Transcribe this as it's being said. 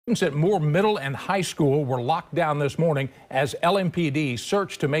Students at Moore Middle and High School were locked down this morning as LMPD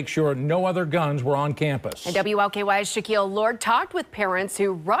searched to make sure no other guns were on campus. And WLKY's Shaquille Lord talked with parents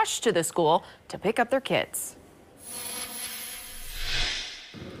who rushed to the school to pick up their kids.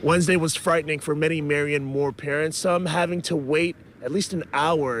 Wednesday was frightening for many Marion Moore parents, some having to wait at least an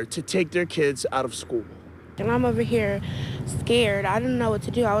hour to take their kids out of school. And I'm over here scared. I didn't know what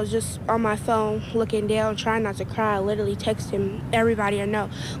to do. I was just on my phone looking down, trying not to cry, literally texting everybody I know,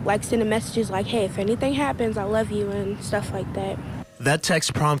 like sending messages like, hey, if anything happens, I love you and stuff like that. That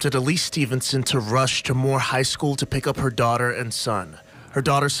text prompted Elise Stevenson to rush to Moore High School to pick up her daughter and son. Her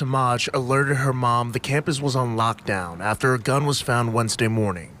daughter Samaj alerted her mom the campus was on lockdown after a gun was found Wednesday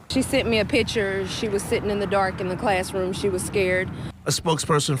morning. She sent me a picture. She was sitting in the dark in the classroom. She was scared. A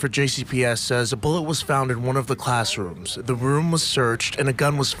spokesperson for JCPS says a bullet was found in one of the classrooms. The room was searched and a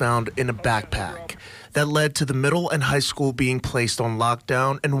gun was found in a backpack. That led to the middle and high school being placed on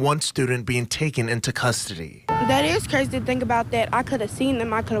lockdown and one student being taken into custody. That is crazy to think about that. I could have seen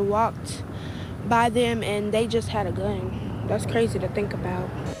them. I could have walked by them and they just had a gun. That's crazy to think about.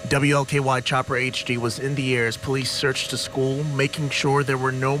 WLKY Chopper HD was in the air as police searched the school, making sure there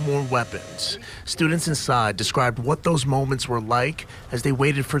were no more weapons. Students inside described what those moments were like as they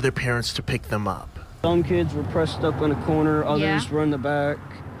waited for their parents to pick them up. Some kids were pressed up in a corner, others were in the back.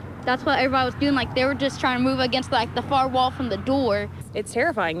 That's what everybody was doing. Like, they were just trying to move against like the far wall from the door. It's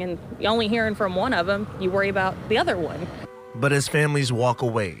terrifying, and only hearing from one of them, you worry about the other one. But as families walk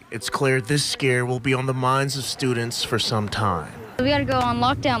away, it's clear this scare will be on the minds of students for some time. We had to go on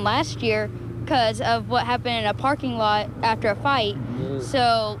lockdown last year because of what happened in a parking lot after a fight.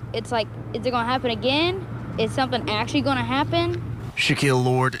 So it's like, is it going to happen again? Is something actually going to happen? Shaquille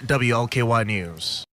Lord, WLKY News.